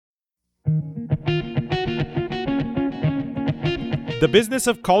The business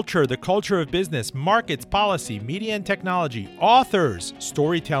of culture, the culture of business, markets, policy, media and technology, authors,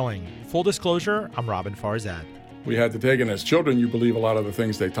 storytelling. Full disclosure, I'm Robin Farzad. We had to take it as children. You believe a lot of the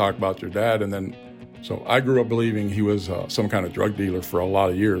things they talk about your dad. And then, so I grew up believing he was some kind of drug dealer for a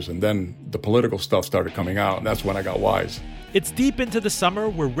lot of years. And then the political stuff started coming out. And that's when I got wise. It's deep into the summer.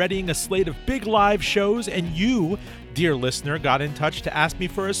 We're readying a slate of big live shows. And you, dear listener, got in touch to ask me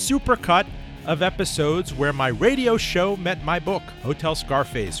for a supercut of episodes where my radio show met my book, Hotel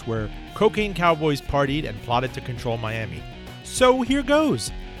Scarface, where cocaine cowboys partied and plotted to control Miami. So here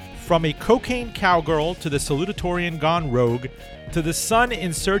goes. From a cocaine cowgirl to the salutatorian gone rogue to the son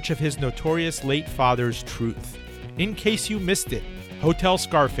in search of his notorious late father's truth. In case you missed it, Hotel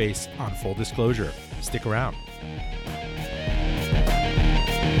Scarface on Full Disclosure. Stick around.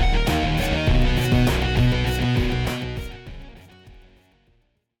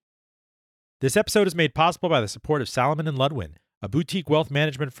 This episode is made possible by the support of Salomon & Ludwin, a boutique wealth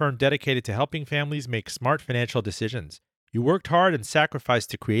management firm dedicated to helping families make smart financial decisions. You worked hard and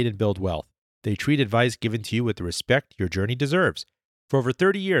sacrificed to create and build wealth. They treat advice given to you with the respect your journey deserves. For over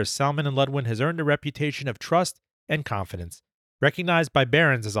 30 years, Salomon & Ludwin has earned a reputation of trust and confidence, recognized by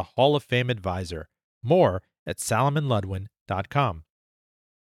Barron's as a Hall of Fame advisor. More at salomonludwin.com.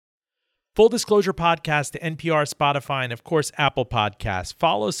 Full Disclosure Podcast to NPR, Spotify, and of course, Apple Podcasts.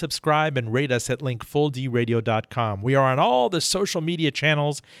 Follow, subscribe, and rate us at link fulldradio.com. We are on all the social media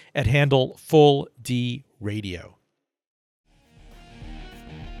channels at handle FullDRadio.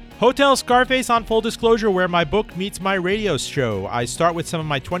 Hotel Scarface on Full Disclosure, where my book meets my radio show. I start with some of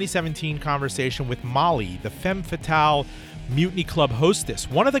my 2017 conversation with Mollie, the femme fatale Mutiny Club hostess,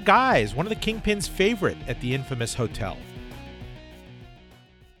 one of the guys, one of the Kingpin's favorite at the infamous hotel.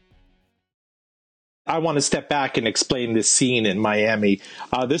 I want to step back and explain this scene in Miami.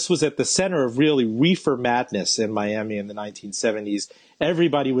 This was at the center of really reefer madness in Miami in the 1970s.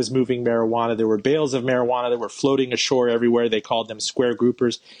 Everybody was moving marijuana. There were bales of marijuana that were floating ashore everywhere. They called them square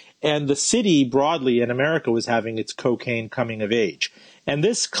groupers. And the city broadly in America was having its cocaine coming of age. And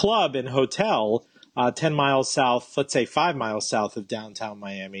this club and hotel, 10 miles south, let's say 5 miles south of downtown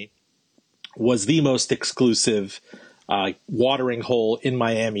Miami, was the most exclusive watering hole in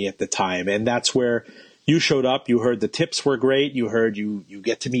Miami at the time. And that's where you showed up. You heard the tips were great. You heard you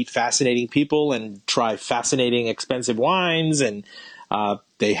get to meet fascinating people and try fascinating expensive wines. And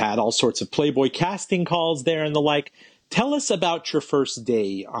they had all sorts of Playboy casting calls there and the like. Tell us about your first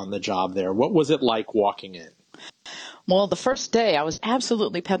day on the job there. What was it like walking in? Well, the first day I was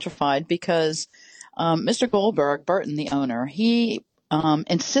absolutely petrified because Mr. Goldberg, Burton, the owner, he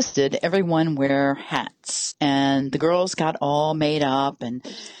insisted everyone wear hats. And the girls got all made up and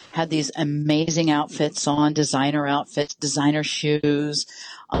had these amazing outfits on, designer outfits, designer shoes,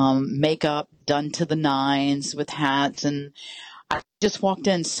 makeup done to the nines with hats. And I just walked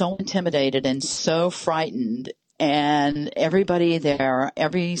in so intimidated and so frightened. And everybody there,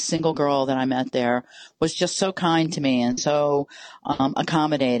 every single girl that I met there was just so kind to me and so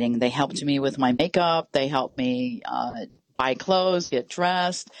accommodating. They helped me with my makeup. They helped me buy clothes, get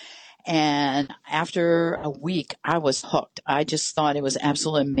dressed. And after a week, I was hooked. I just thought it was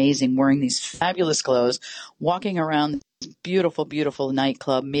absolutely amazing wearing these fabulous clothes, walking around this beautiful, beautiful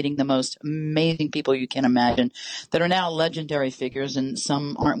nightclub, meeting the most amazing people you can imagine that are now legendary figures, and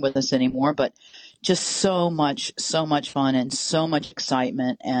some aren't with us anymore, but just so much fun and so much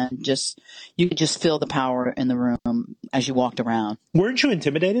excitement, and just you could just feel the power in the room as you walked around. Weren't you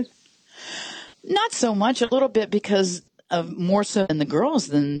intimidated? Not so much, a little bit, because of more so than the girls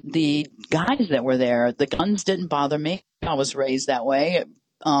than the guys that were there. The guns didn't bother me. I was raised that way.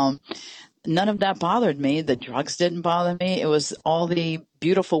 None of that bothered me. The drugs didn't bother me. It was all the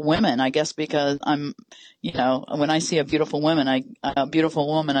beautiful women, I guess, because I'm, when I see a beautiful woman, I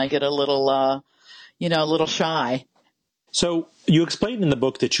get a little, a little shy. So you explained in the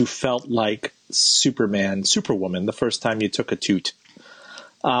book that you felt like Superwoman, the first time you took a toot.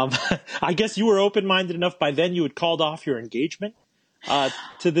 I guess you were open-minded enough by then you had called off your engagement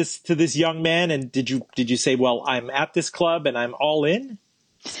to this young man. And did you say, well, I'm at this club and I'm all in?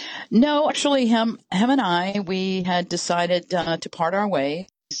 No, actually, him and I, we had decided to part our ways.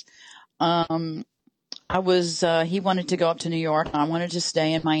 He wanted to go up to New York. I wanted to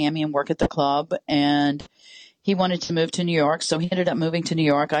stay in Miami and work at the club, and he wanted to move to New York. So he ended up moving to New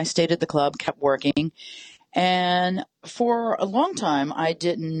York. I stayed at the club, kept working. And for a long time, I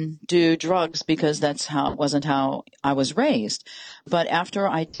didn't do drugs because wasn't how I was raised. But after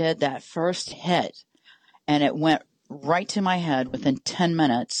I did that first hit and it went right to my head within 10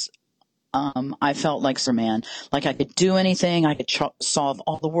 minutes, I felt like Superman, like I could do anything. I could solve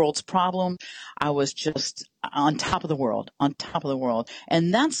all the world's problems. I was just on top of the world, on top of the world.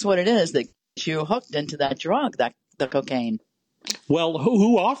 And that's what it is that gets you hooked into that drug, the cocaine. Well,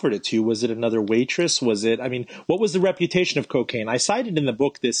 who offered it to you? Was it another waitress? What was the reputation of cocaine? I cited in the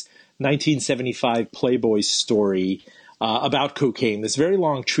book this 1975 Playboy story about cocaine, this very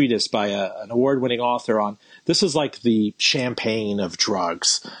long treatise by an award-winning author on, this was like the champagne of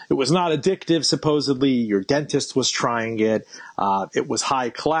drugs. It was not addictive, supposedly. Your dentist was trying it. It was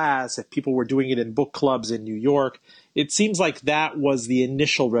high class. If people were doing it in book clubs in New York, it seems like that was the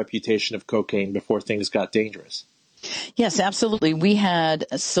initial reputation of cocaine before things got dangerous. Yes, absolutely. We had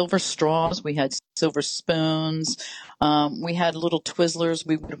silver straws. We had silver spoons. We had little Twizzlers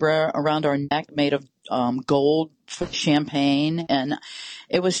we would wear around our neck made of gold for champagne. And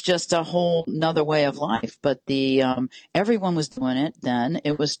it was just a whole nother way of life. But everyone was doing it then.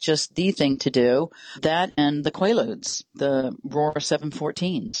 It was just the thing to do. That and the Quaaludes, the Roar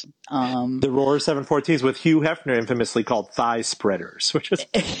 714s. The Roar 714s with Hugh Hefner infamously called thigh spreaders, which is...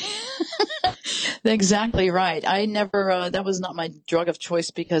 Exactly right. I never, that was not my drug of choice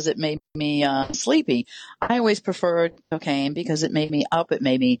because it made me sleepy. I always preferred cocaine because it made me up, it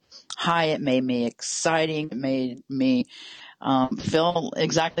made me high, it made me exciting, it made me feel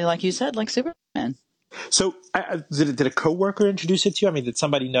exactly like you said, like Superman. So did a coworker introduce it to you? I mean, did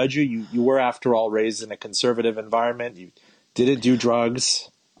somebody nudge you? You were, after all, raised in a conservative environment. You didn't do drugs.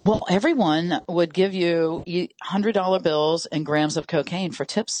 Well, everyone would give you $100 bills and grams of cocaine for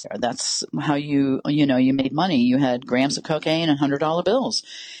tips there. That's how you made money. You had grams of cocaine and $100 bills.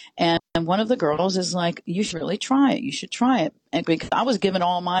 And one of the girls is like, you should really try it. You should try it. And because I was giving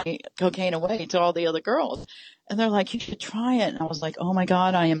all my cocaine away to all the other girls. And they're like, you should try it. And I was like, oh my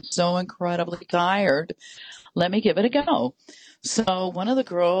God, I am so incredibly tired. Let me give it a go. So one of the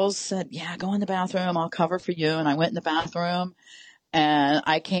girls said, yeah, go in the bathroom. I'll cover for you. And I went in the bathroom. And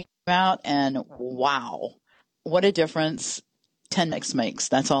I came out and wow, what a difference 10 mix makes.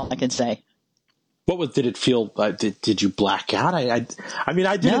 That's all I can say. Did it feel, did you black out? I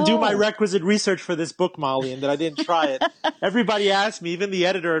didn't do my requisite research for this book, Mollie, and that I didn't try it. Everybody asked me, even the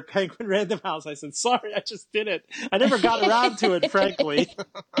editor at Penguin Random House, I said, sorry, I just didn't. I never got around to it, frankly.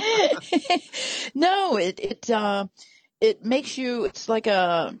 No, it makes you, it's like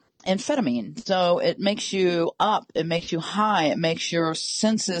amphetamine. So it makes you up, it makes you high, it makes your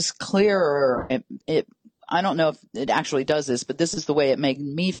senses clearer. I don't know if it actually does this, but this is the way it made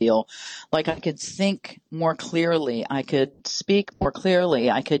me feel. Like I could think more clearly. I could speak more clearly.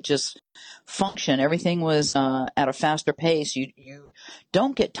 I could just function. Everything was at a faster pace. You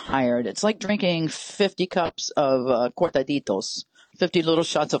don't get tired. It's like drinking 50 cups of cortaditos, 50 little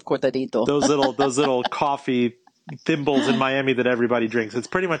shots of cortadito. Those little coffee thimbles in Miami that everybody drinks. It's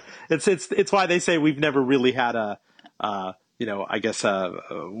pretty much, it's why they say we've never really had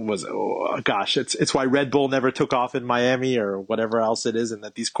it's why Red Bull never took off in Miami or whatever else it is, and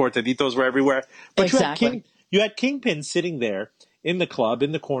that these cortaditos were everywhere. But exactly. You had kingpins sitting there in the club,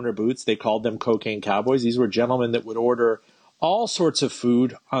 in the corner booths. They called them cocaine cowboys. These were gentlemen that would order all sorts of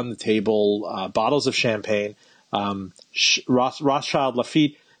food on the table, bottles of champagne, Rothschild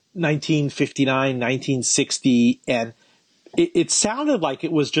Lafite, 1959, 1960, and it sounded like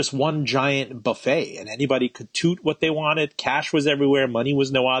it was just one giant buffet, and anybody could toot what they wanted. Cash was everywhere. Money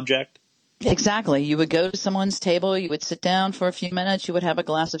was no object. Exactly. You would go to someone's table. You would sit down for a few minutes. You would have a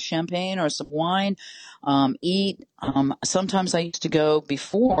glass of champagne or some wine, eat. Sometimes I used to go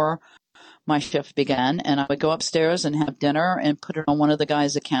before my shift began, and I would go upstairs and have dinner and put it on one of the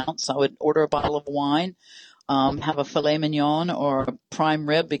guys' accounts. I would order a bottle of wine. Have a filet mignon or a prime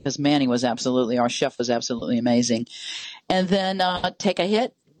rib because our chef was absolutely amazing. And then take a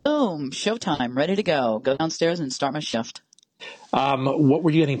hit, boom, showtime, ready to go. Go downstairs and start my shift. What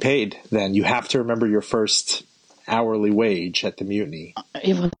were you getting paid then? You have to remember your first hourly wage at the Mutiny.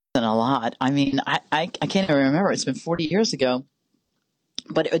 It wasn't a lot. I mean, I can't even remember. It's been 40 years ago.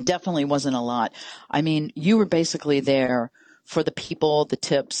 But it definitely wasn't a lot. I mean, you were basically there for the people, the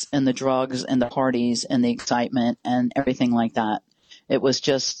tips, and the drugs, and the parties, and the excitement, and everything like that. It was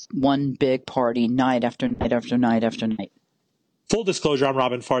just one big party, night after night after night after night. Full disclosure, I'm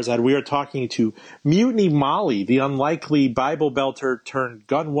Robin Farzad. We are talking to Mutiny Mollie, the unlikely Bible belter turned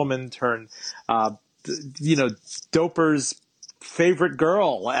gun woman turned, Doper's favorite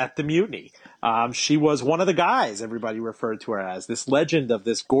girl at the Mutiny. She was one of the guys everybody referred to her as, this legend of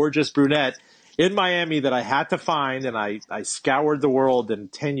this gorgeous brunette in Miami that I had to find, and I scoured the world,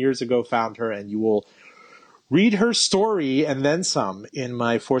 and 10 years ago found her, and you will read her story and then some in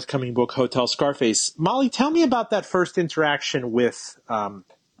my forthcoming book, Hotel Scarface. Mollie, tell me about that first interaction with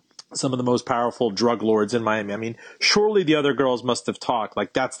some of the most powerful drug lords in Miami. I mean, surely the other girls must have talked,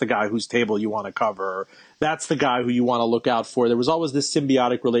 like, that's the guy whose table you want to cover, or that's the guy who you want to look out for. There was always this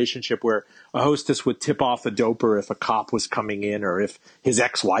symbiotic relationship where a hostess would tip off a doper if a cop was coming in or if his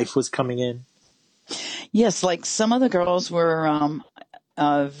ex-wife was coming in. Yes, like some of the girls were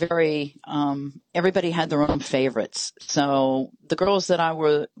everybody had their own favorites. So the girls that I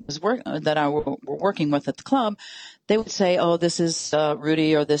were working with at the club, they would say, "Oh, this is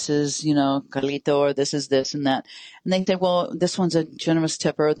Rudy, or this is Carlito, or this is this and that," and they say, "Well, this one's a generous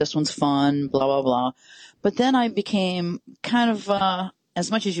tipper, this one's fun, blah blah blah." But then I became kind of as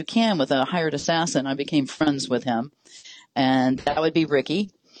much as you can with a hired assassin. I became friends with him, and that would be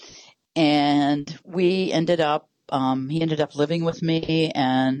Ricky, and we ended up. He ended up living with me,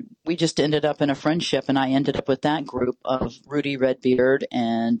 and we just ended up in a friendship, and I ended up with that group of Rudy Redbeard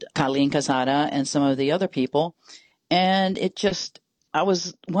and Colleen Casada and some of the other people. And I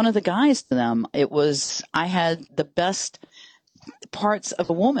was one of the guys to them. I had the best parts of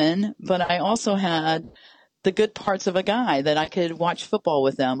a woman, but I also had the good parts of a guy, that I could watch football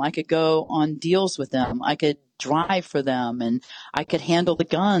with them. I could go on deals with them. I could drive for them, and I could handle the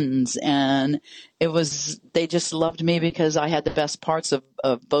guns. And they just loved me because I had the best parts of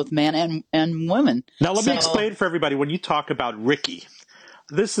both men and women. Now, let me explain for everybody. When you talk about Ricky,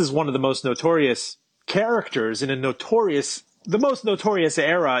 this is one of the most notorious characters in the most notorious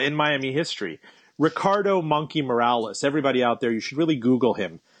era in Miami history. Ricardo Monkey Morales. Everybody out there, you should really Google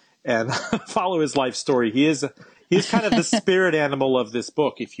him and follow his life story. He is kind of the spirit animal of this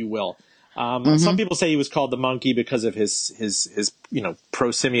book, if you will. Some people say he was called the monkey because of his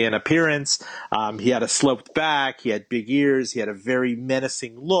prosimian appearance. He had a sloped back, he had big ears, he had a very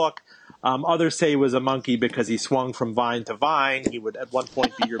menacing look. Others say he was a monkey because he swung from vine to vine. He would at one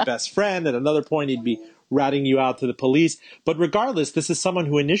point be your best friend, at another point he'd be ratting you out to the police. But regardless, this is someone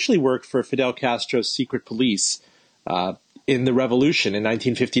who initially worked for Fidel Castro's secret police in the revolution in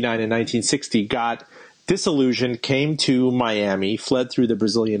 1959 and 1960, got disillusioned, came to Miami, fled through the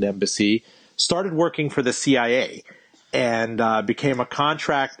Brazilian embassy, started working for the CIA, and became a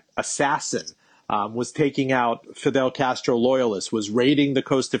contract assassin, was taking out Fidel Castro loyalists, was raiding the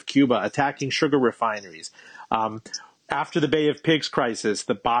coast of Cuba, attacking sugar refineries. After the Bay of Pigs crisis,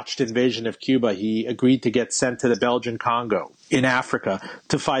 the botched invasion of Cuba, he agreed to get sent to the Belgian Congo in Africa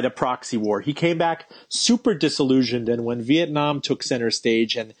to fight a proxy war. He came back super disillusioned, and when Vietnam took center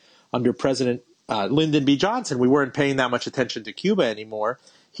stage and under President Lyndon B. Johnson, we weren't paying that much attention to Cuba anymore,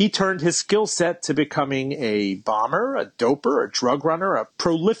 he turned his skill set to becoming a bomber, a doper, a drug runner, a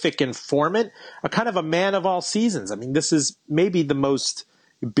prolific informant, a kind of a man of all seasons. I mean, this is maybe the most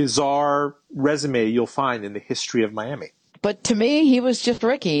bizarre resume you'll find in the history of Miami. But to me, he was just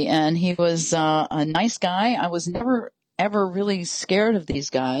Ricky, and he was a nice guy. I was never, ever really scared of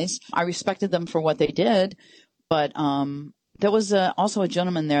these guys. I respected them for what they did, but there was also a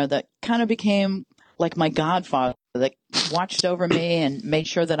gentleman there that kind of became like my godfather, that watched over me and made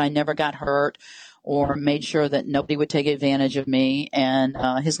sure that I never got hurt or made sure that nobody would take advantage of me, and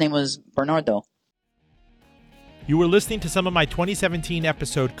his name was Bernardo. You were listening to some of my 2017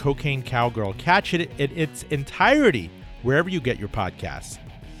 episode Cocaine Cowgirl. Catch it in its entirety wherever you get your podcasts.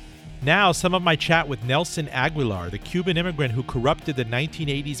 Now, some of my chat with Nelson Aguilar, the Cuban immigrant who corrupted the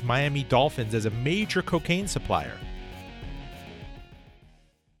 1980s Miami Dolphins as a major cocaine supplier.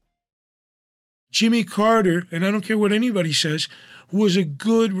 Jimmy Carter, and I don't care what anybody says, was a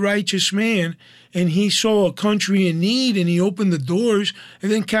good, righteous man, and he saw a country in need, and he opened the doors,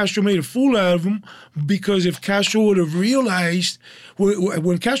 and then Castro made a fool out of him, because if Castro would have realized,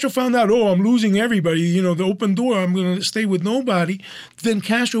 when Castro found out, oh, I'm losing everybody, the open door, I'm going to stay with nobody, then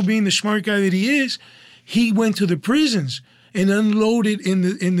Castro, being the smart guy that he is, he went to the prisons and unloaded in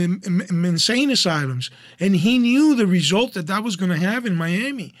the insane asylums. And he knew the result that was going to have in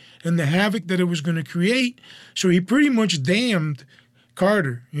Miami and the havoc that it was going to create. So he pretty much damned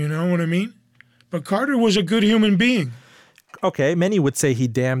Carter, you know what I mean? But Carter was a good human being. Okay, many would say he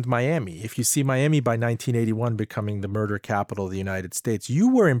damned Miami. If you see Miami by 1981 becoming the murder capital of the United States, you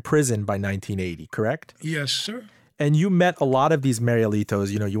were in prison by 1980, correct? Yes, sir. And you met a lot of these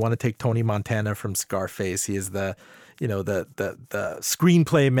Marielitos. You want to take Tony Montana from Scarface. He is the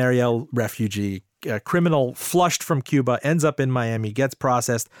screenplay Mariel refugee, criminal flushed from Cuba, ends up in Miami, gets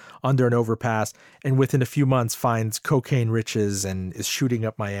processed under an overpass, and within a few months finds cocaine riches and is shooting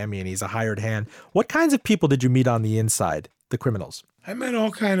up Miami, and he's a hired hand. What kinds of people did you meet on the inside, the criminals? I met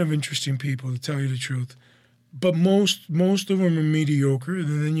all kind of interesting people, to tell you the truth. But most of them are mediocre,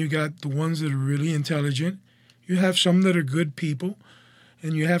 and then you got the ones that are really intelligent. You have some that are good people,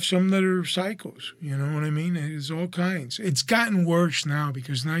 and you have some that are psychos. You know what I mean? There's all kinds. It's gotten worse now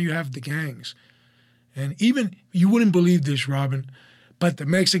because now you have the gangs. And even, you wouldn't believe this, Robin, but the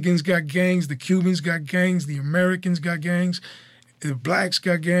Mexicans got gangs, the Cubans got gangs, the Americans got gangs, the blacks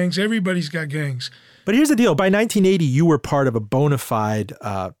got gangs, everybody's got gangs. But here's the deal. By 1980, you were part of a bona fide,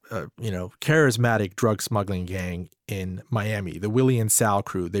 charismatic drug smuggling gang in Miami, the Willie and Sal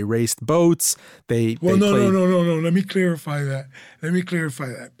crew. They raced boats. No. Let me clarify that.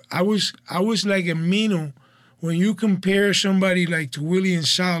 I was like a Mino. When you compare somebody like to Willie and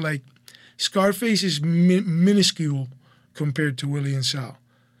Sal, like Scarface is minuscule compared to Willie and Sal.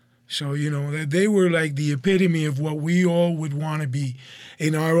 So, they were like the epitome of what we all would want to be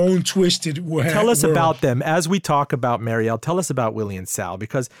in our own twisted world. Tell us about them. As we talk about Mariel, tell us about Willie and Sal,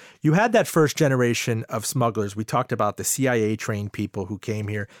 because you had that first generation of smugglers. We talked about the CIA-trained people who came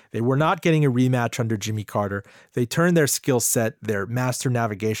here. They were not getting a rematch under Jimmy Carter. They turned their skill set, their master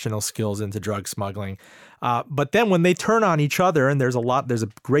navigational skills into drug smuggling. But then when they turn on each other, and there's a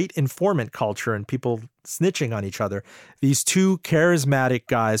great informant culture and people snitching on each other, these two charismatic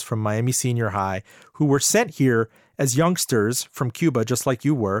guys from Miami Senior High who were sent here as youngsters from Cuba, just like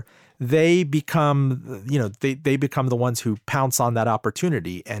you were, they become, they become the ones who pounce on that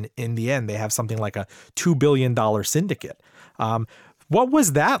opportunity. And in the end, they have something like a $2 billion syndicate. What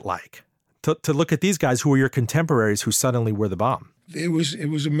was that like to look at these guys who were your contemporaries who suddenly were the bomb? It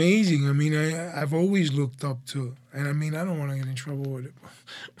was amazing. I mean, I've always looked up to, and I mean, I don't want to get in trouble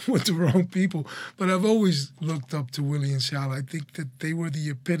with the wrong people, but I've always looked up to Willie and Sal. I think that they were the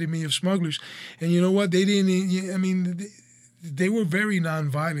epitome of smugglers. And you know what? They didn't, I mean, they were very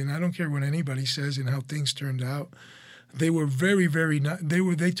nonviolent. I don't care what anybody says and how things turned out. They were very, very,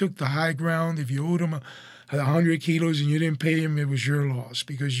 they took the high ground. If you owed them 100 kilos and you didn't pay them, it was your loss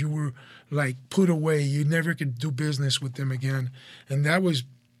because you were like put away. You never could do business with them again. And that was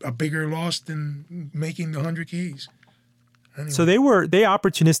a bigger loss than making the 100 keys. Anyway. So they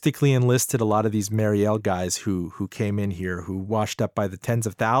opportunistically enlisted a lot of these Mariel guys who came in here, who washed up by the tens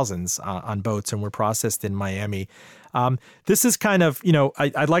of thousands on boats and were processed in Miami. This is kind of,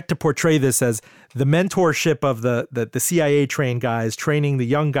 I'd like to portray this as the mentorship of the CIA-trained guys, training the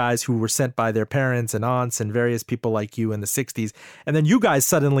young guys who were sent by their parents and aunts and various people like you in the 60s. And then you guys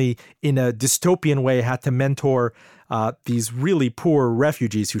suddenly, in a dystopian way, had to mentor these really poor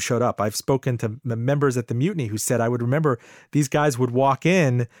refugees who showed up. I've spoken to members at the Mutiny who said, I would remember these guys would walk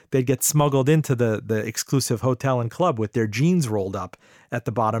in, they'd get smuggled into the exclusive hotel and club with their jeans rolled up at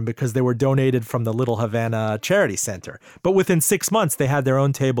the bottom because they were donated from the Little Havana Charity Center. But within 6 months, they had their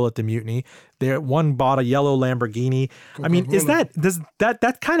own table at the Mutiny. One bought a yellow Lamborghini. Coca-Cola. I mean,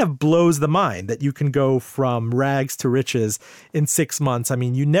 that kind of blows the mind that you can go from rags to riches in 6 months. I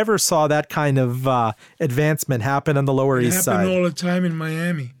mean, you never saw that kind of advancement happen on the Lower East Side. It happened all the time in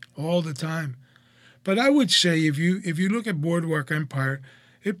Miami, all the time. But I would say if you look at Boardwalk Empire,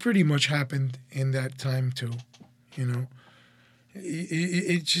 it pretty much happened in that time too,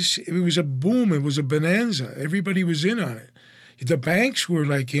 It was a boom. It was a bonanza. Everybody was in on it. The banks were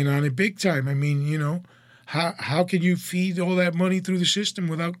like in on it big time. I mean, how can you feed all that money through the system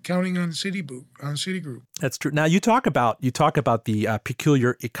without counting on Citigroup? That's true. Now you talk about the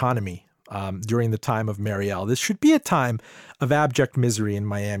peculiar economy during the time of Mariel. This should be a time of abject misery in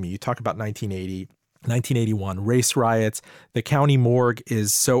Miami. You talk about 1980. 1981, race riots. The county morgue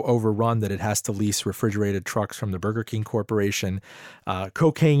is so overrun that it has to lease refrigerated trucks from the Burger King Corporation.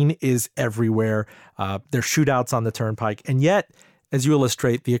 Cocaine is everywhere. There's shootouts on the turnpike. And yet, as you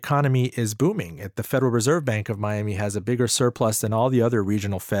illustrate, the economy is booming. The Federal Reserve Bank of Miami has a bigger surplus than all the other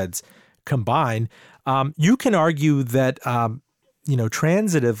regional feds combined. You can argue that,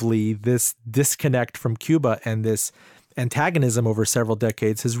 transitively, this disconnect from Cuba and this antagonism over several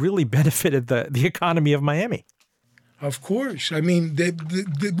decades has really benefited the economy of Miami. Of course. I mean,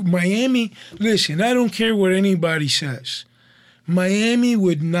 the Miami, listen, I don't care what anybody says. Miami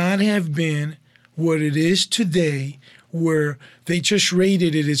would not have been what it is today, where they just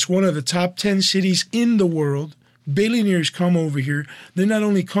rated it. It's one of the top 10 cities in the world. Billionaires come over here. They're not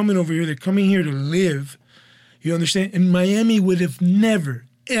only coming over here, they're coming here to live. You understand? And Miami would have never,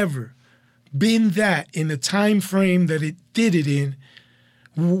 ever been that in the time frame that it did it in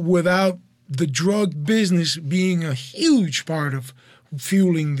without the drug business being a huge part of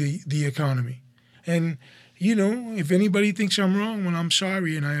fueling the economy. And, if anybody thinks I'm wrong, well, I'm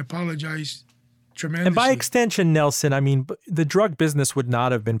sorry, and I apologize tremendously. And by extension, Nelson, I mean, the drug business would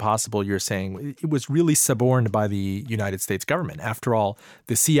not have been possible, you're saying. It was really suborned by the United States government. After all,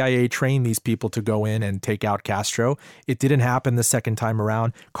 the CIA trained these people to go in and take out Castro. It didn't happen the second time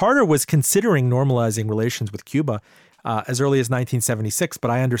around. Carter was considering normalizing relations with Cuba. as early as 1976,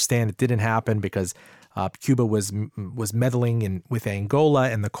 but I understand it didn't happen because Cuba was meddling with Angola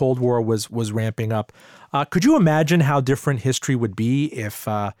and the Cold War was ramping up. Could you imagine how different history would be if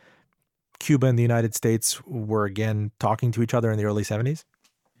Cuba and the United States were again talking to each other in the early 70s?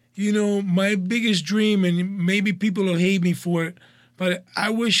 You know, my biggest dream, and maybe people will hate me for it, but I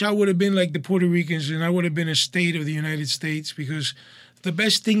wish I would have been like the Puerto Ricans and I would have been a state of the United States, because the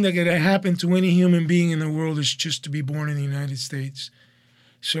best thing that could have happened to any human being in the world is just to be born in the United States.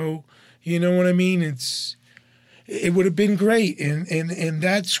 So, you know what I mean? It would have been great. And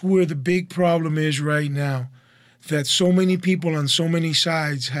that's where the big problem is right now, that so many people on so many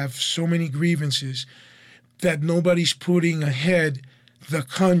sides have so many grievances that nobody's putting ahead the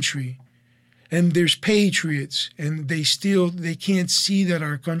country. And there's patriots, and they can't see that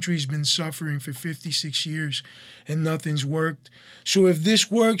our country's been suffering for 56 years and nothing's worked. So if this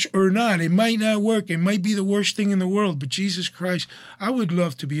works or not, it might not work. It might be the worst thing in the world, but Jesus Christ, I would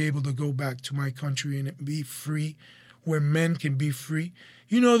love to be able to go back to my country and be free, where men can be free.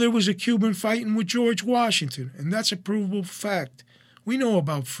 You know, there was a Cuban fighting with George Washington, and that's a provable fact. We know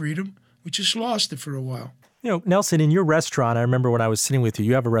about freedom. We just lost it for a while. You know, Nelson, in your restaurant, I remember when I was sitting with you,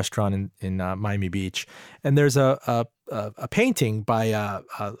 you have a restaurant in Miami Beach, and there's a painting by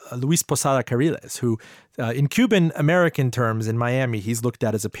Luis Posada Carriles, who in Cuban American terms in Miami, he's looked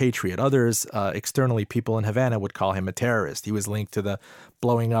at as a patriot. Others, externally, people in Havana would call him a terrorist. He was linked to the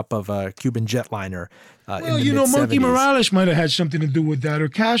blowing up of a Cuban jetliner in the you know, mid-70s. Monkey Morales might have had something to do with that, or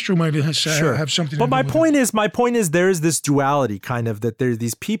Castro might have Sure. have something but to do with that. my point is there is this duality, kind of, that there's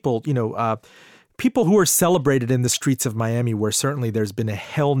these people, you know, people who are celebrated in the streets of Miami, where certainly there's been a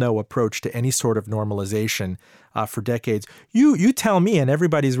hell no approach to any sort of normalization for decades. You tell me, and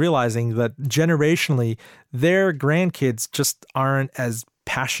everybody's realizing that generationally, their grandkids just aren't as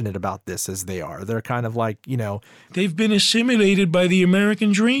passionate about this as they are. They're kind of like, you know, They've been assimilated by the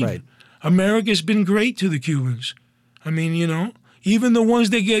American dream. Right. America's been great to the Cubans. I mean, you know, even the ones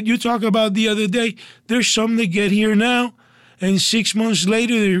that you talk about the other day, there's some that get here now, and 6 months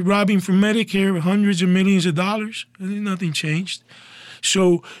later, they're robbing from Medicare hundreds of millions of dollars, and nothing changed.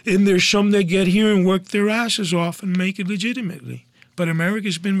 So, and there's some that get here and work their asses off and make it legitimately. But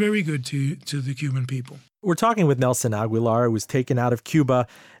America's been very good to the Cuban people. We're talking with Nelson Aguilar, who was taken out of Cuba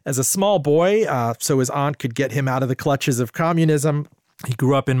as a small boy so his aunt could get him out of the clutches of communism. He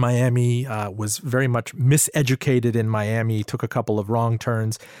grew up in Miami, was very much miseducated in Miami, took a couple of wrong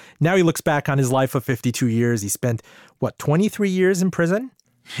turns. Now he looks back on his life of 52 years. He spent, 23 years in prison?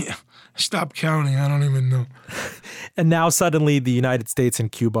 Yeah, stop counting. I don't even know. And now suddenly the United States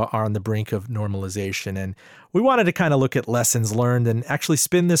and Cuba are on the brink of normalization. And we wanted to kind of look at lessons learned and actually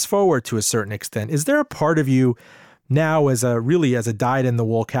spin this forward to a certain extent. Is there a part of you now as a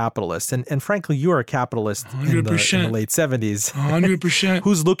dyed-in-the-wool capitalist, and frankly, you're a capitalist in the late 70s, 100%,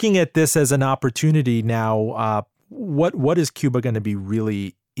 who's looking at this as an opportunity now? What is Cuba going to be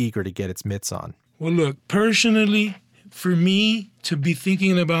really eager to get its mitts on? Well, look, personally, for me to be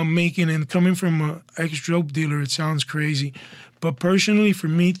thinking about making, and coming from an ex-dope dealer, it sounds crazy, but personally, for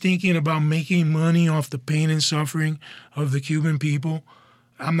me thinking about making money off the pain and suffering of the Cuban people,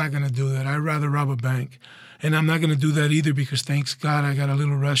 I'm not going to do that. I'd rather rob a bank. And I'm not going to do that either, because thanks God I got a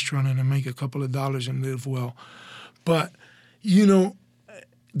little restaurant and I make a couple of dollars and live well. But, you know,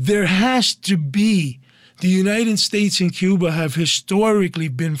 there has to be, the United States and Cuba have historically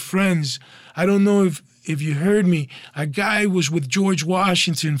been friends. I don't know if you heard me, a guy was with George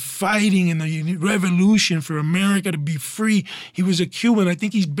Washington fighting in the revolution for America to be free. He was a Cuban. I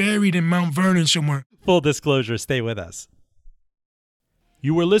think he's buried in Mount Vernon somewhere. Full disclosure, stay with us.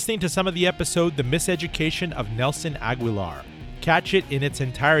 You were listening to some of the episode, The Miseducation of Nelson Aguilar. Catch it in its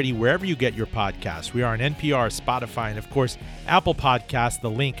entirety wherever you get your podcasts. We are on NPR, Spotify, and of course, Apple Podcasts. The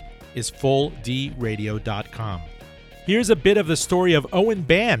link is fulldradio.com. Here's a bit of the story of Owen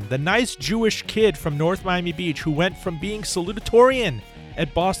Band, the nice Jewish kid from North Miami Beach who went from being salutatorian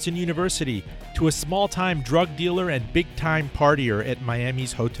at Boston University to a small-time drug dealer and big-time partier at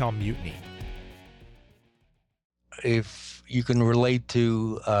Miami's Hotel Mutiny. If you can relate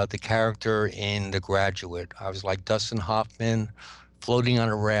to the character in The Graduate, I was like Dustin Hoffman, floating on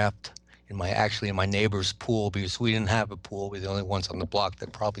a raft in my neighbor's pool, because we didn't have a pool. We're the only ones on the block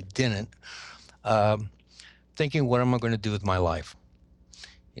that probably didn't. Thinking, what am I going to do with my life?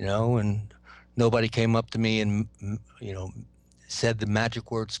 You know, and nobody came up to me and, you know, said the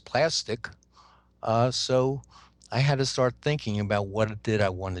magic words plastic. So I had to start thinking about what it did I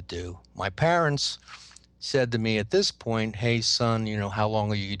want to do. My parents said to me at this point, hey, son, you know, how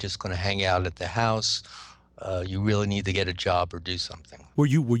long are you just going to hang out at the house? You really need to get a job or do something. Were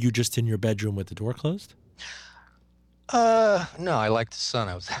you just in your bedroom with the door closed? No, I liked the sun.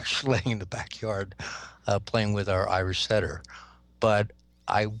 I was actually laying in the backyard playing with our Irish setter. But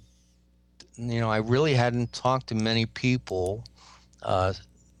I really hadn't talked to many people. Uh,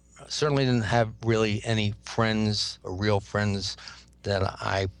 Certainly didn't have really any friends or real friends that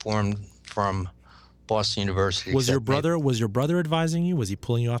I formed from Boston University. Was your brother advising you? Was he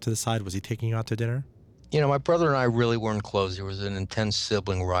pulling you off to the side? Was he taking you out to dinner? My brother and I really weren't close. There was an intense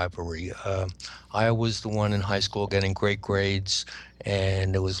sibling rivalry. I was the one in high school getting great grades,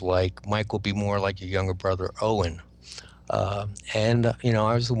 and it was like Mike will be more like your younger brother, Owen. I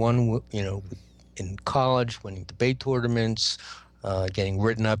was the one, in college winning debate tournaments, getting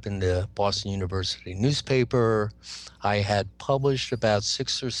written up in the Boston University newspaper. I had published about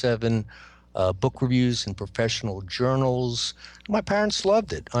 6 or 7 book reviews in professional journals. My parents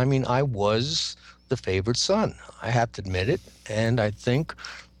loved it. I mean, I was the favorite son. I have to admit it. And I think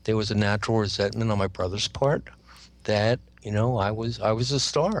there was a natural resentment on my brother's part that, I was a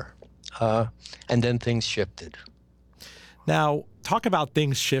star. And then things shifted. Now, talk about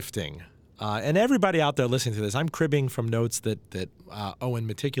things shifting. And everybody out there listening to this, I'm cribbing from notes that Owen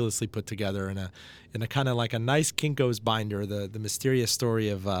meticulously put together in a kind of like a nice Kinko's binder, the mysterious story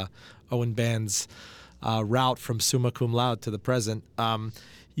of Owen Band's route from summa cum laude to the present.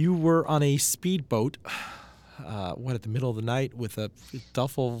 You were on a speedboat, at the middle of the night with a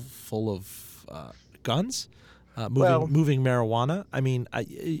duffel full of guns? Moving marijuana. I mean,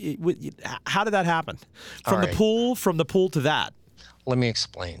 how did that happen? From the pool to that. Let me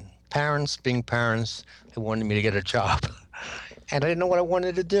explain. Parents being parents, they wanted me to get a job. And I didn't know what I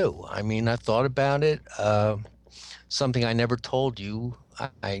wanted to do. I mean, I thought about it. Something I never told you,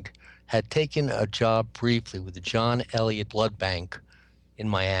 I had taken a job briefly with the John Elliott Blood Bank in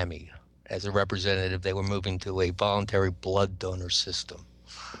Miami as a representative. They were moving to a voluntary blood donor system.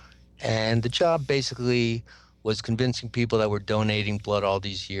 And the job basically was convincing people that were donating blood all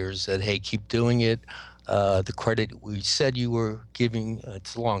these years that, hey, keep doing it. The credit we said you were giving,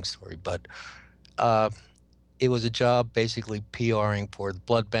 it's a long story, but it was a job basically PRing for the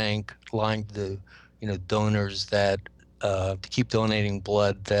blood bank, lying to the donors that to keep donating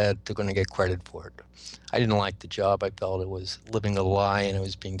blood, that they're going to get credit for it. I didn't like the job. I felt it was living a lie and it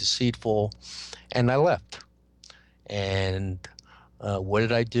was being deceitful, and I left. And what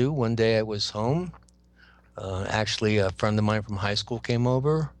did I do? One day I was home. Actually, a friend of mine from high school came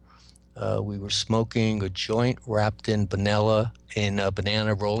over. We were smoking a joint wrapped in banana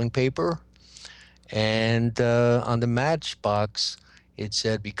rolling paper. And on the matchbox, it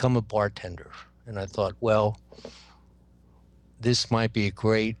said, become a bartender. And I thought, well, this might be a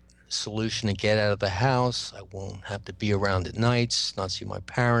great solution to get out of the house. I won't have to be around at nights, not see my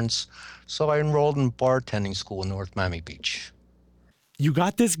parents. So I enrolled in bartending school in North Miami Beach. You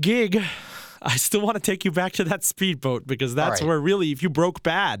got this gig. I still want to take you back to that speedboat, because that's where really, if you broke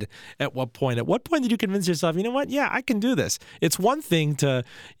bad, at what point did you convince yourself, you know what? Yeah, I can do this. It's one thing to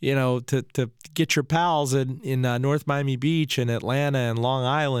get your pals in North Miami Beach and Atlanta and Long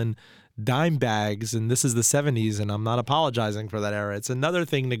Island dime bags, and this is the 70s, and I'm not apologizing for that era. It's another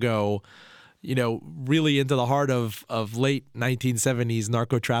thing to go, really into the heart of late 1970s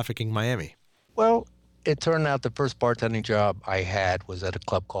narco trafficking Miami. Well, it turned out the first bartending job I had was at a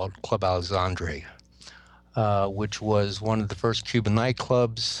club called Club Alexandre, which was one of the first Cuban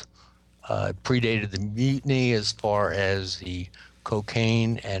nightclubs. It predated the mutiny as far as the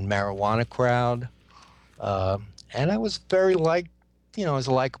cocaine and marijuana crowd. And I was very I was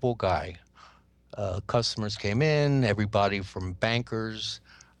a likable guy. Customers came in, everybody from bankers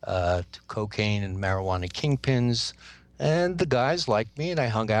to cocaine and marijuana kingpins. And the guys liked me, and I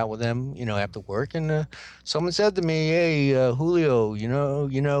hung out with them, after work. And someone said to me, "Hey, Julio,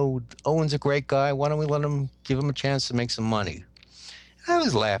 Owen's a great guy. Why don't we give him a chance to make some money?" And I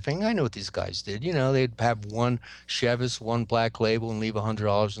was laughing. I know what these guys did. They'd have one Chivas, one Black Label, and leave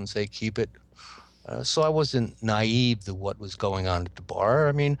 $100 and say, "Keep it." So I wasn't naive to what was going on at the bar.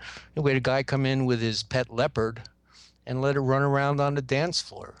 I mean, we had a guy come in with his pet leopard and let it run around on the dance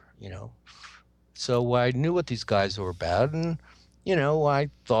floor, So I knew what these guys were about, and, I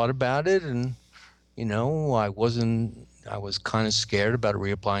thought about it, and, I was kind of scared about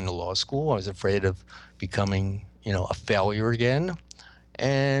reapplying to law school. I was afraid of becoming, a failure again.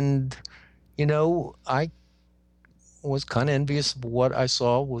 And, I was kind of envious of what I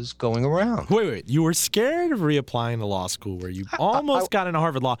saw was going around. Wait. You were scared of reapplying to law school, where you almost got into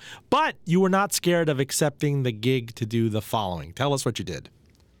Harvard Law, but you were not scared of accepting the gig to do the following. Tell us what you did.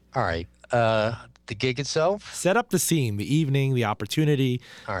 All right. The gig itself? Set up the scene, the evening, the opportunity,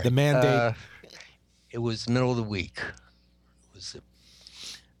 the mandate. It was the middle of the week. It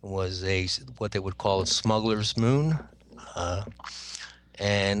was what they would call a smuggler's moon.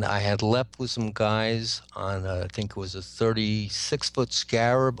 And I had left with some guys on, I think it was a 36-foot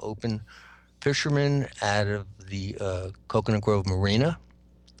Scarab open fisherman out of the Coconut Grove Marina.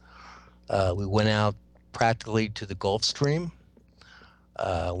 We went out practically to the Gulf Stream.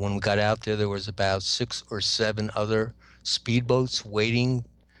 When we got out there was about 6 or 7 other speedboats waiting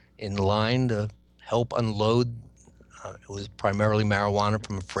in line to help unload. It was primarily marijuana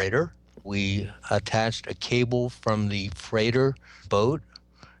from a freighter. We attached a cable from the freighter boat,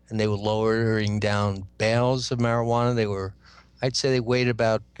 and they were lowering down bales of marijuana. I'd say they weighed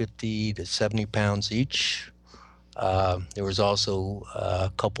about 50 to 70 pounds each. There was also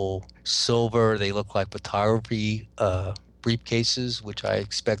a couple silver, they looked like photography briefcases, which I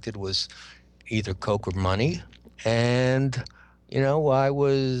expected was either coke or money. And, I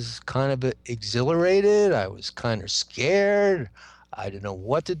was kind of exhilarated. I was kind of scared. I didn't know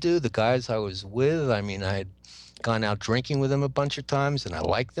what to do. The guys I was with, I had gone out drinking with them a bunch of times, and I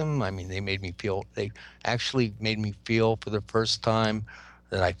liked them. They actually made me feel for the first time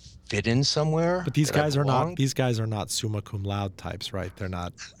that I fit in somewhere. But these guys are not summa cum laude types, right? They're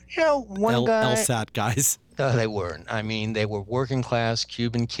not one guy, LSAT guys. No, they weren't. They were working class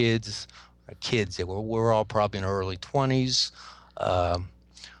Cuban kids. They were all probably in their early 20s.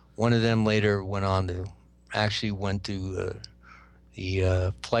 One of them later went to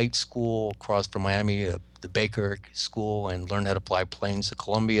the flight school across from Miami, the Baker School, and learned how to fly planes at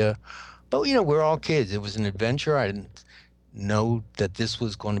Columbia. But, we're all kids. It was an adventure. I didn't know that this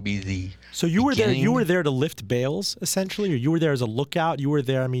was going to be the So you were there. You were there to lift bales, essentially, or you were there as a lookout. You were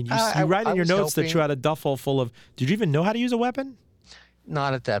there. You write in your notes that you had a duffel full of. Did you even know how to use a weapon?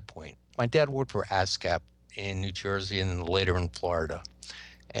 Not at that point. My dad worked for ASCAP in New Jersey and then later in Florida.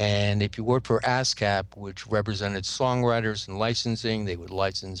 And if you worked for ASCAP, which represented songwriters and licensing, they would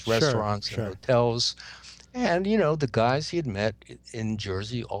license restaurants and hotels. And, the guys he had met in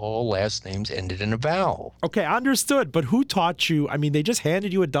Jersey, all last names ended in a vowel. Okay, understood. But who taught you? They just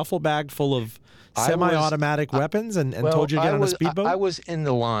handed you a duffel bag full of semi-automatic weapons and told you to get on a speedboat? I was in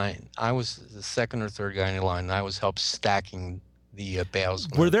the line. I was the second or third guy in the line, and I was helped stacking the bales.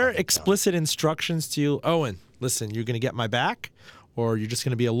 Were there explicit instructions to you, Owen, listen, you're going to get my back? Or you're just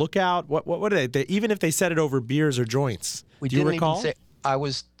going to be a lookout? What are they? Even if they said it over beers or joints, do you recall? Even say, I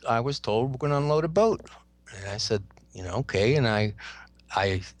was told we're going to unload a boat, and I said, okay. And I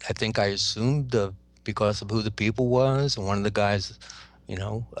think I assumed because of who the people was, and one of the guys,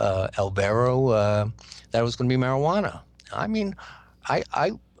 Alvaro, that was going to be marijuana. As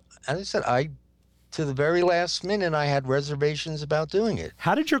I said, to the very last minute, I had reservations about doing it.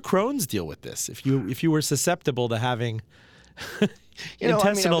 How did your Crohn's deal with this? If you were susceptible to having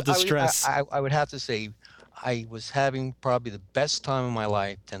intestinal distress. I would have to say I was having probably the best time of my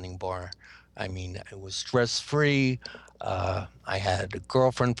life tending bar. It was stress-free. I had a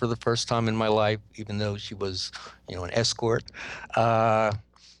girlfriend for the first time in my life, even though she was, an escort. I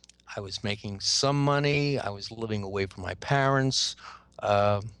was making some money. I was living away from my parents.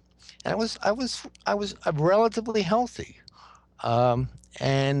 And I was relatively healthy.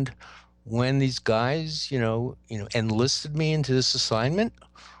 And when these guys, enlisted me into this assignment,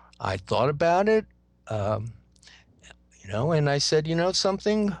 I thought about it, and I said,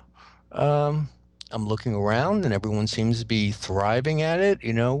 something, I'm looking around and everyone seems to be thriving at it.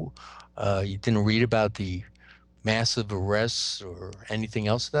 You didn't read about the massive arrests or anything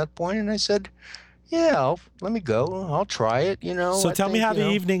else at that point. And I said, yeah, let me go. I'll try it, So tell me how the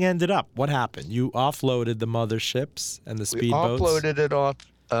evening ended up. What happened? You offloaded the motherships and the speedboats? We offloaded it off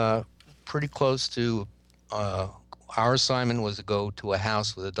pretty close to, our assignment was to go to a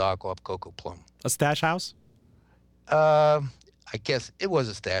house with a dock off Coco Plum. A stash house? I guess it was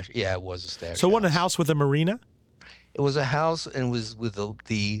a stash. Yeah, it was a stash. So what, a house with a marina? It was a house, and it was with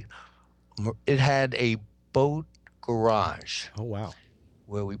it had a boat garage. Oh, wow.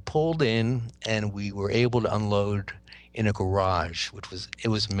 Where we pulled in and we were able to unload in a garage, it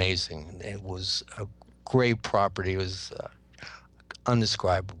was amazing. It was a great property. It was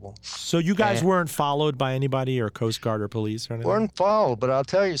undescribable. So you guys weren't followed by anybody or Coast Guard or police or anything? Weren't followed, but I'll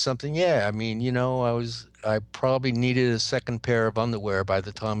tell you something. Yeah, I probably needed a second pair of underwear by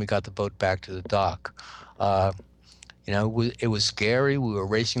the time we got the boat back to the dock. It was scary. We were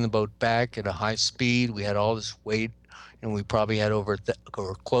racing the boat back at a high speed. We had all this weight, and we probably had over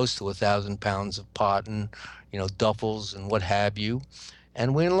close to 1,000 pounds of pot and, duffels and what have you.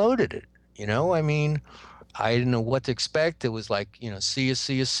 And we unloaded it. I didn't know what to expect. It was like, see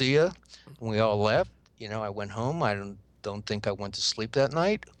ya. And we all left. I went home. I don't think I went to sleep that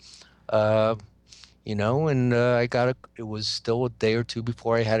night. And it was still a day or two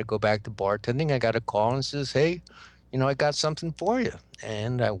before I had to go back to bartending. I got a call and says, hey, I got something for you.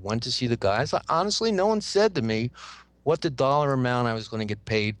 And I went to see the guys. Honestly, no one said to me what the dollar amount I was going to get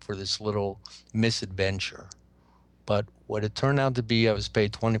paid for this little misadventure. But what it turned out to be, I was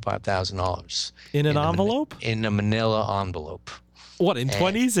paid $25,000 In an envelope? In a manila envelope. What, in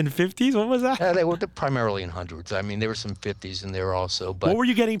 20s and 50s? What was that? They were primarily in hundreds. I mean, there were some 50s in there also. But what were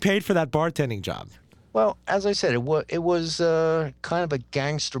you getting paid for that bartending job? Well, as I said, it was kind of a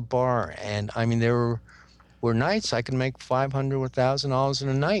gangster bar, and I mean there were nights I could make $500 or $1,000 in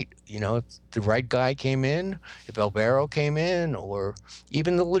a night. If the right guy came in, if Alvaro came in, or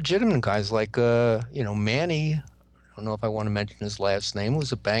even the legitimate guys like Manny. I don't know if I want to mention his last name.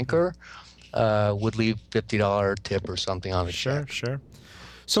 Was a banker. Would leave $50 tip or something on the check. Sure.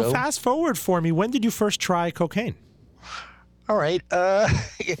 So fast forward for me. When did you first try cocaine? All right.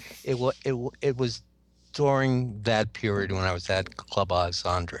 It was during that period when I was at Club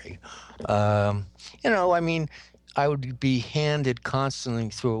Alexandre. I mean, I would be handed constantly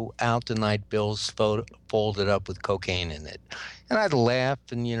throughout the night bills folded up with cocaine in it. And I'd laugh,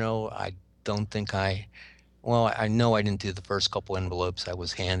 and, I don't think I know I didn't do the first couple envelopes I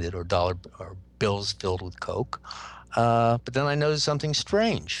was handed or dollar or bills filled with coke. But then I noticed something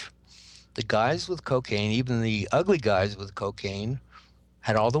strange. The guys with cocaine, even the ugly guys with cocaine,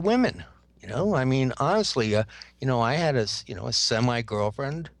 had all the women. I mean, honestly, I had a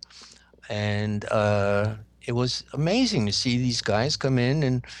semi-girlfriend, and it was amazing to see these guys come in,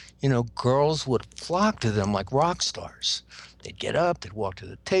 and, girls would flock to them like rock stars. They'd get up, they'd walk to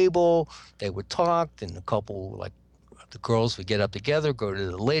the table, they would talk, then the girls would get up together, go to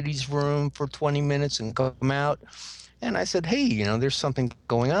the ladies' room for 20 minutes and come out. And I said, hey, there's something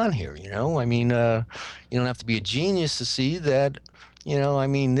going on here, I mean, you don't have to be a genius to see that, I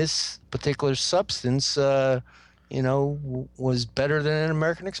mean, this particular substance, was better than an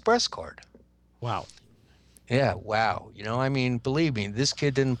American Express card. Wow. Yeah, wow. I mean, believe me, this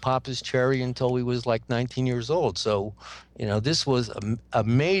kid didn't pop his cherry until he was like 19 years old. So, this was a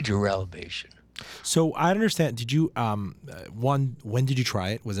major elevation. So I understand. Did you, when did you try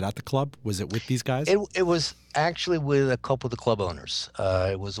it? Was it at the club? Was it with these guys? It was actually with a couple of the club owners.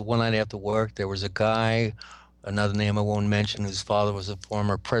 It was one night after work. There was a guy, another name I won't mention, whose father was a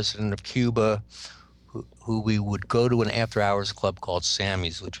former president of Cuba, who we would go to an after-hours club called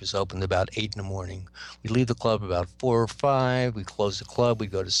Sammy's, which was opened about 8 in the morning. We'd leave the club about 4 or 5. We'd close the club.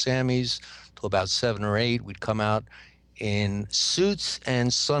 We'd go to Sammy's till about 7 or 8. We'd come out in suits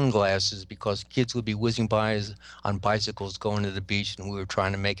and sunglasses because kids would be whizzing by on bicycles going to the beach, and we were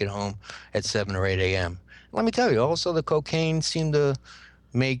trying to make it home at 7 or 8 a.m. Let me tell you, also the cocaine seemed to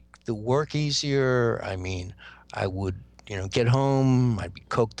make the work easier. I mean, I would get home, I'd be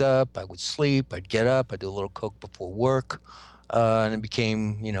coked up, I would sleep, I'd get up, I'd do a little coke before work, and it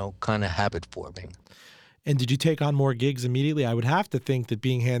became, kind of habit forming. And did you take on more gigs immediately? I would have to think that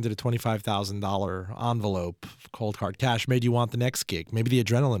being handed a $25,000 envelope, cold hard cash, made you want the next gig, maybe the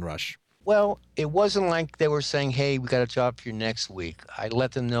adrenaline rush. Well, it wasn't like they were saying, hey, we got a job for you next week. I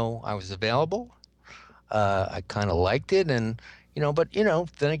let them know I was available. I kind of liked it, and but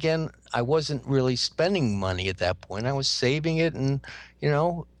then again, I wasn't really spending money at that point. I was saving it, and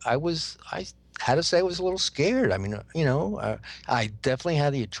I had to say I was a little scared. I mean, I definitely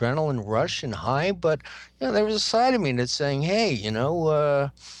had the adrenaline rush and high, but there was a side of me that's saying, hey,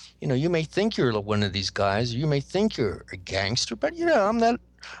 you may think you're one of these guys, or you may think you're a gangster, but I'm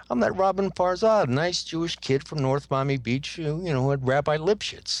that Robin Farzad, nice Jewish kid from North Miami Beach who had Rabbi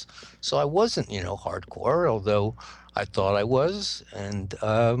Lipschitz. So I wasn't hardcore, although I thought I was, and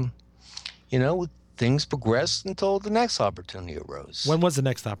things progressed until the next opportunity arose. When was the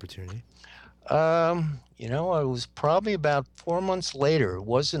next opportunity? It was probably about 4 months later. It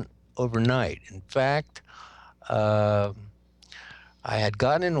wasn't overnight. In fact, I had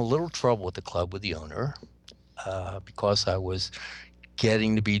gotten in a little trouble with the club with the owner because I was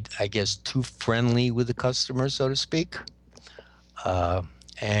getting to be, I guess, too friendly with the customers, so to speak.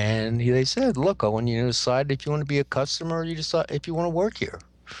 And they said, look, Owen, you decide if you want to be a customer or you decide if you want to work here.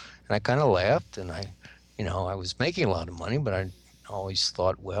 And I kind of laughed, and I was making a lot of money, but I always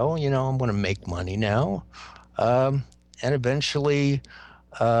thought, well, I'm going to make money now. And eventually,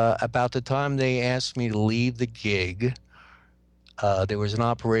 about the time they asked me to leave the gig, there was an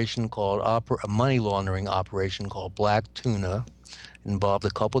operation called a money laundering operation called Black Tuna. It involved a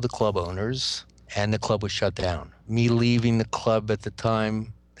couple of the club owners, and the club was shut down. Me leaving the club at the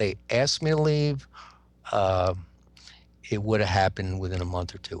time they asked me to leave, it would have happened within a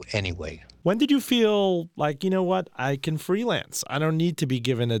month or two anyway. When did you feel like, what, I can freelance? I don't need to be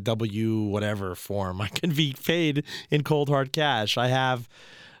given a W whatever form. I can be paid in cold hard cash. I have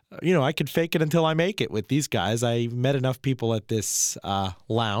I could fake it until I make it with these guys. I met enough people at this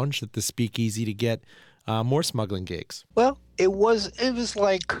lounge, at the speakeasy, to get more smuggling gigs. Well, it was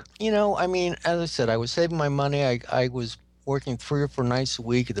like, as I said, I was saving my money. I was working 3 or 4 nights a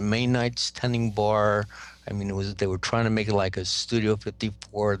week at the Main Nights Tending Bar. They were trying to make it like a Studio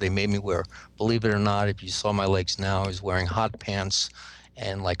 54. They made me wear, believe it or not, if you saw my legs now, I was wearing hot pants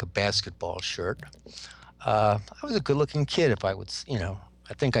and like a basketball shirt. I was a good-looking kid. If I would,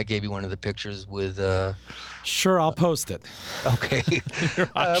 I think I gave you one of the pictures with. Sure, I'll post it. Okay,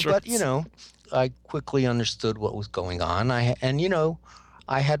 but I quickly understood what was going on. I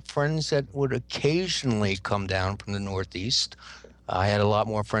had friends that would occasionally come down from the Northeast. I had a lot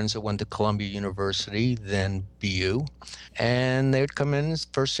more friends that went to Columbia University than BU. And they would come in,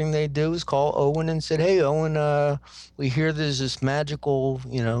 first thing they'd do is call Owen and said, "Hey, Owen, we hear there's this magical,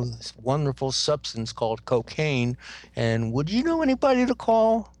 this wonderful substance called cocaine. And would you know anybody to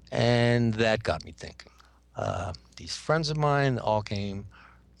call?" And that got me thinking. These friends of mine all came,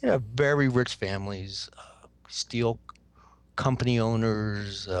 very rich families, steel company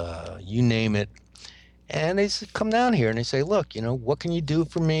owners, you name it. And they come down here and they say, "Look, what can you do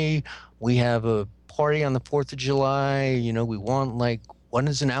for me? We have a party on the 4th of July. We want, what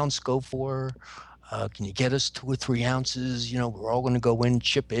does an ounce go for? Can you get us 2 or 3 ounces? We're all going to go in,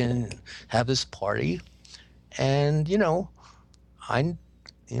 chip in, and have this party." And, I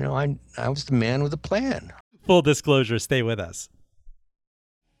was the man with a plan. Full disclosure, stay with us.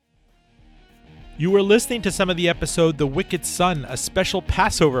 You were listening to some of the episode The Wicked Son, a special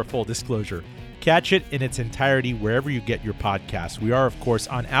Passover full disclosure. Catch it in its entirety wherever you get your podcasts. We are, of course,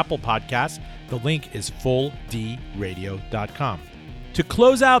 on Apple Podcasts. The link is fulldradio.com. To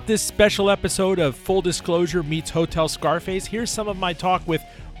close out this special episode of Full Disclosure Meets Hotel Scarface, here's some of my talk with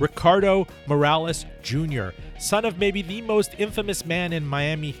Ricardo Morales Jr., son of maybe the most infamous man in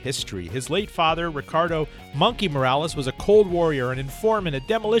Miami history. His late father, Ricardo Monkey Morales, was a cold warrior, an informant, a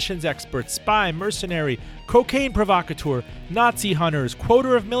demolitions expert, spy, mercenary, cocaine provocateur, Nazi hunters,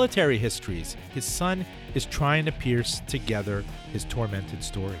 quoter of military histories. His son is trying to piece together his tormented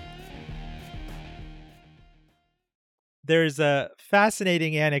story. There's a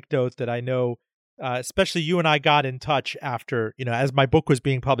fascinating anecdote that I know, especially you and I got in touch after, as my book was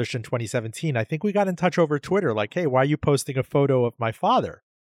being published in 2017, I think we got in touch over Twitter, like, "Hey, why are you posting a photo of my father?"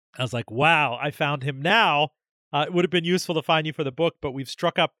 I was like, wow, I found him now. It would have been useful to find you for the book, but we've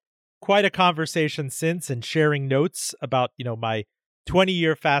struck up quite a conversation since and sharing notes about, my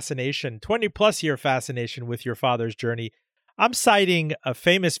 20-year fascination, 20-plus year fascination with your father's journey. I'm citing a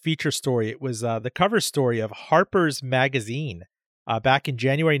famous feature story. It was the cover story of Harper's Magazine back in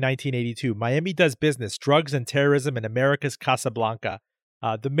January 1982. Miami Does Business, Drugs and Terrorism in America's Casablanca.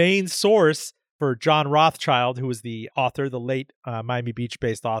 The main source for John Rothschild, who was the author, the late Miami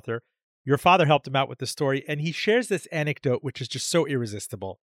Beach-based author. Your father helped him out with the story, and he shares this anecdote, which is just so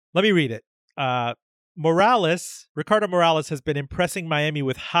irresistible. Let me read it. Ricardo Morales has been impressing Miami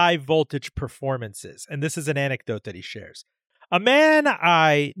with high-voltage performances, and this is an anecdote that he shares. A man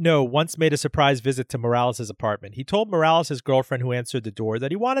I know once made a surprise visit to Morales' apartment. He told Morales' girlfriend who answered the door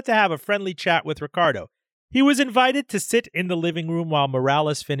that he wanted to have a friendly chat with Ricardo. He was invited to sit in the living room while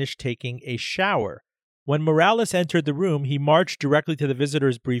Morales finished taking a shower. When Morales entered the room, he marched directly to the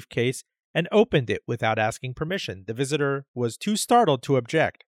visitor's briefcase and opened it without asking permission. The visitor was too startled to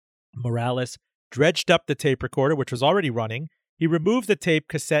object. Morales dredged up the tape recorder, which was already running. He removed the tape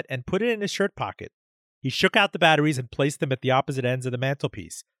cassette and put it in his shirt pocket. He shook out the batteries and placed them at the opposite ends of the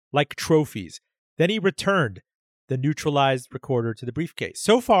mantelpiece, like trophies. Then he returned the neutralized recorder to the briefcase.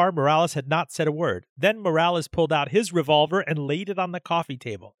 So far, Morales had not said a word. Then Morales pulled out his revolver and laid it on the coffee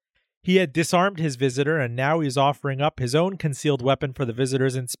table. He had disarmed his visitor, and now he was offering up his own concealed weapon for the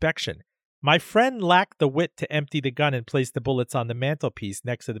visitor's inspection. My friend lacked the wit to empty the gun and place the bullets on the mantelpiece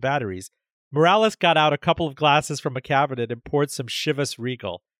next to the batteries. Morales got out a couple of glasses from a cabinet and poured some Chivas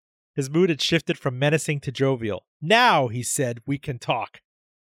Regal. His mood had shifted from menacing to jovial. "Now," he said, "we can talk."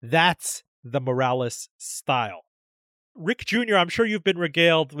 That's the Morales style. Rick Jr., I'm sure you've been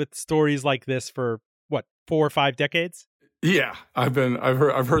regaled with stories like this for, 4 or 5 decades? Yeah, I've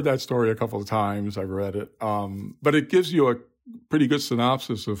heard that story a couple of times. I've read it. But it gives you a pretty good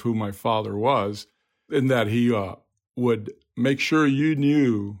synopsis of who my father was, in that he would make sure you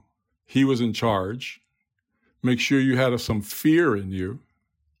knew he was in charge, make sure you had some fear in you.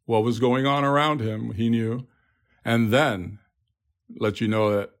 What was going on around him, he knew, and then let you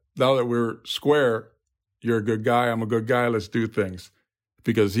know that now that we're square, you're a good guy, I'm a good guy, let's do things.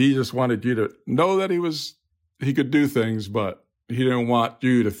 Because he just wanted you to know that he could do things, but he didn't want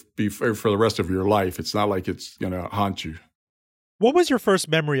you to be for the rest of your life. It's not like it's going to haunt you. What was your first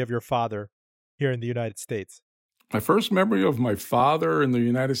memory of your father here in the United States? My first memory of my father in the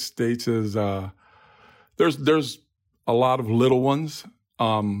United States is there's a lot of little ones.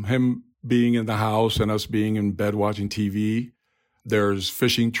 Him being in the house and us being in bed watching TV. There's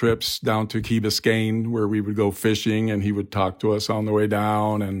fishing trips down to Key Biscayne where we would go fishing, and he would talk to us on the way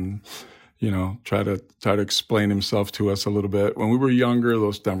down and, try to explain himself to us a little bit. When we were younger,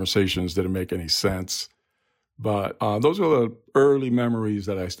 those conversations didn't make any sense. But those are the early memories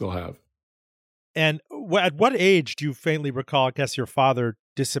that I still have. And at what age do you faintly recall, I guess, your father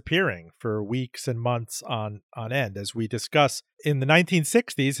disappearing for weeks and months on end? As we discuss, in the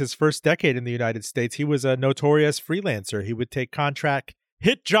 1960s, his first decade in the United States, he was a notorious freelancer. He would take contract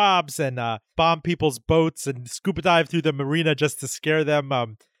hit jobs and bomb people's boats and scuba dive through the marina just to scare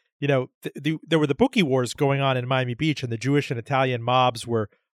them. There were the bookie wars going on in Miami Beach, and the Jewish and Italian mobs were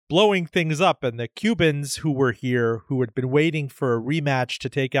blowing things up, and the Cubans who were here, who had been waiting for a rematch to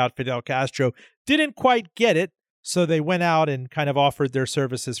take out Fidel Castro, didn't quite get it, so they went out and kind of offered their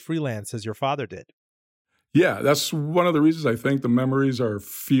services freelance, as your father did. Yeah, that's one of the reasons I think the memories are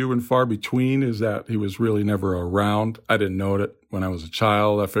few and far between, is that he was really never around. I didn't know it when I was a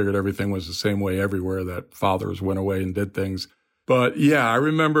child. I figured everything was the same way everywhere, that fathers went away and did things. But yeah, I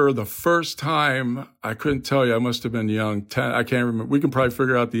remember the first time, I couldn't tell you, I must have been young, 10, I can't remember. We can probably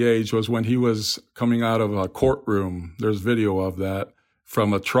figure out the age, was when he was coming out of a courtroom. There's video of that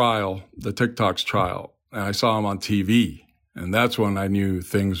from a trial, the TikTok's trial. And I saw him on TV. And that's when I knew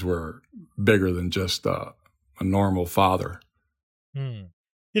things were bigger than just a normal father. I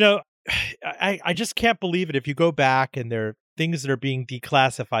just can't believe it. If you go back and there are things that are being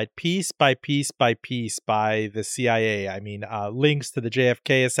declassified piece by piece by piece by the CIA. I mean, links to the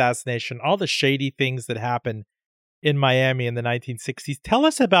JFK assassination, all the shady things that happened in Miami in the 1960s. Tell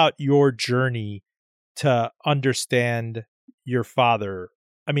us about your journey to understand your father.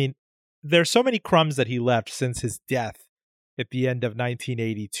 I mean, there's so many crumbs that he left since his death at the end of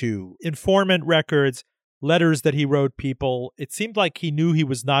 1982. Informant records, letters that he wrote people. It seemed like he knew he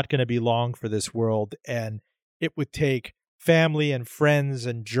was not going to be long for this world, and it would take family and friends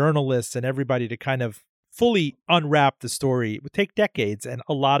and journalists and everybody to kind of fully unwrap the story. It would take decades and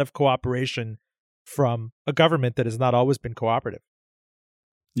a lot of cooperation from a government that has not always been cooperative.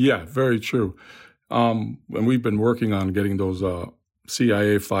 Yeah, very true. And we've been working on getting those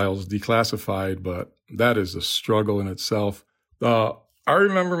CIA files declassified, but that is a struggle in itself. I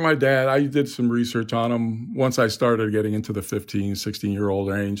remember my dad, I did some research on him once I started getting into the 15, 16-year-old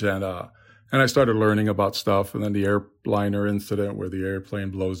range, and I started learning about stuff, and then the airliner incident where the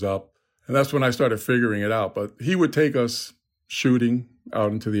airplane blows up. And that's when I started figuring it out. But he would take us shooting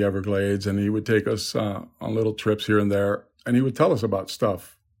out into the Everglades, and he would take us on little trips here and there, and he would tell us about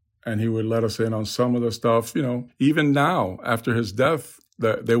stuff. And he would let us in on some of the stuff. Even now, after his death,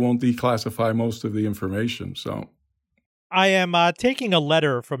 they won't declassify most of the information. So I am taking a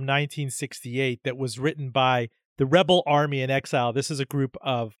letter from 1968 that was written by the Rebel Army in Exile. This is a group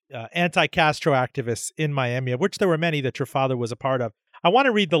of anti-Castro activists in Miami, of which there were many that your father was a part of. I want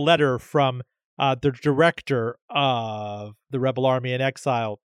to read the letter from the director of the Rebel Army in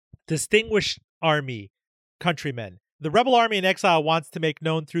Exile. Distinguished Army countrymen, the Rebel Army in Exile wants to make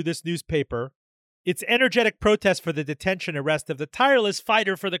known through this newspaper its energetic protest for the detention and arrest of the tireless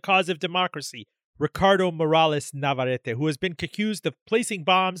fighter for the cause of democracy, Ricardo Morales Navarrete, who has been accused of placing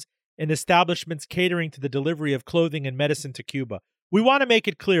bombs in establishments catering to the delivery of clothing and medicine to Cuba. We want to make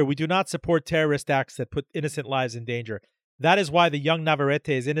it clear we do not support terrorist acts that put innocent lives in danger. That is why the young Navarrete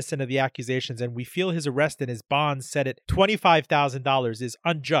is innocent of the accusations, and we feel his arrest and his bond set at $25,000 is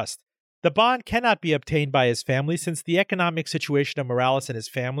unjust. The bond cannot be obtained by his family, since the economic situation of Morales and his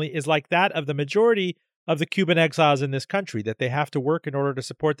family is like that of the majority of the Cuban exiles in this country, that they have to work in order to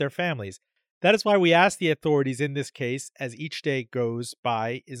support their families. That is why we ask the authorities in this case, as each day goes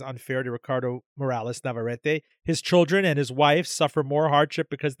by is unfair to Ricardo Morales Navarrete. His children and his wife suffer more hardship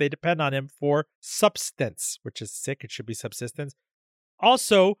because they depend on him for substance, which is sick. It should be subsistence.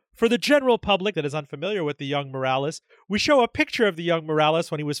 Also, for the general public that is unfamiliar with the young Morales, we show a picture of the young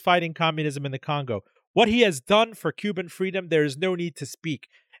Morales when he was fighting communism in the Congo. What he has done for Cuban freedom, there is no need to speak.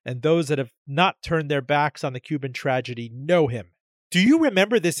 And those that have not turned their backs on the Cuban tragedy know him. Do you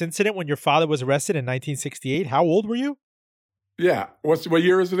remember this incident when your father was arrested in 1968? How old were you? Yeah. What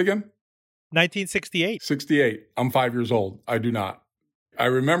year is it again? 1968. 68. I'm 5 years old. I do not. I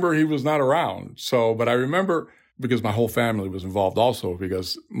remember he was not around. But I remember because my whole family was involved also,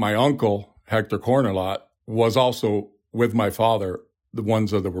 because my uncle, Hector Cornelot, was also with my father, the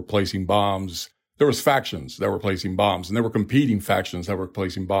ones that were placing bombs. There was factions that were placing bombs, and there were competing factions that were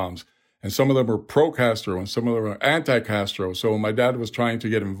placing bombs. And some of them were pro-Castro and some of them were anti-Castro. So my dad was trying to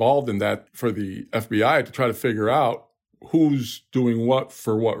get involved in that for the FBI to try to figure out who's doing what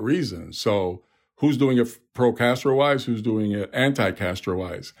for what reason. So who's doing it pro-Castro-wise, who's doing it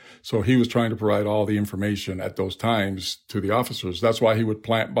anti-Castro-wise. So he was trying to provide all the information at those times to the officers. That's why he would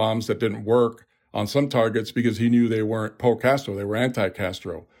plant bombs that didn't work on some targets, because he knew they weren't pro-Castro, they were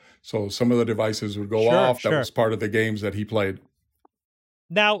anti-Castro. So some of the devices would go off. That was part of the games that he played.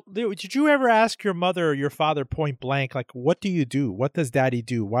 Now, did you ever ask your mother or your father point blank, like, what do you do? What does Daddy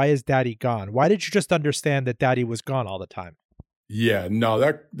do? Why is Daddy gone? Why did you just understand that Daddy was gone all the time? Yeah, no,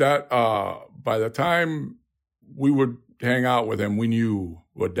 that by the time we would hang out with him, we knew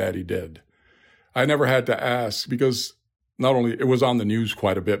what Daddy did. I never had to ask, because not only it was on the news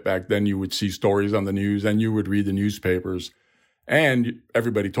quite a bit back then, you would see stories on the news and you would read the newspapers. And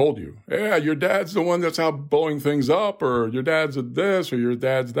everybody told you, yeah, your dad's the one that's out blowing things up, or your dad's this, or your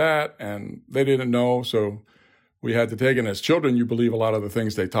dad's that. And they didn't know. So we had to take it. And as children, you believe a lot of the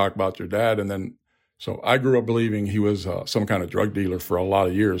things they talk about your dad. And then, so I grew up believing he was some kind of drug dealer for a lot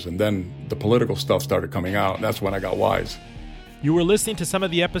of years. And then the political stuff started coming out. And that's when I got wise. You were listening to some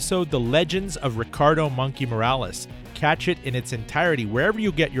of the episode, The Legends of Ricardo Monkey Morales. Catch it in its entirety wherever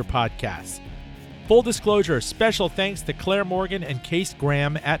you get your podcasts. Full disclosure, special thanks to Claire Morgan and Case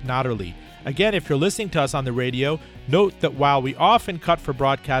Graham at Notterly. Again, if you're listening to us on the radio, note that while we often cut for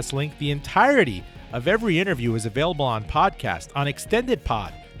broadcast link, the entirety of every interview is available on podcast, on Extended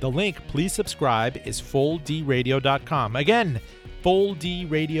Pod. The link, please subscribe, is fulldradio.com. Again,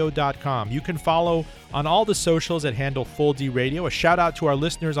 fulldradio.com. You can follow on all the socials at handle Full D Radio. A shout out to our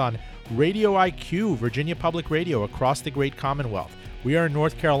listeners on Radio IQ, Virginia Public Radio, across the great Commonwealth. We are in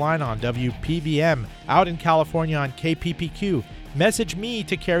North Carolina on WPVM, out in California on KPPQ. Message me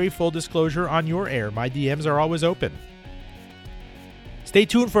to carry Full Disclosure on your air. My DMs are always open. Stay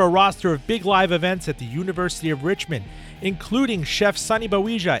tuned for a roster of big live events at the University of Richmond, including Chef Sunny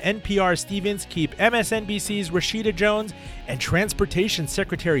Bawija, NPR Steve Inskeep, MSNBC's Rashida Jones, and Transportation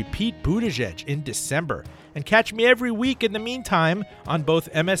Secretary Pete Buttigieg in December. And catch me every week in the meantime on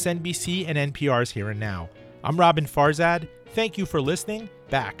both MSNBC and NPR's Here and Now. I'm Robin Farzad. Thank you for listening.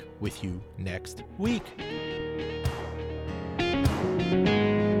 Back with you next week.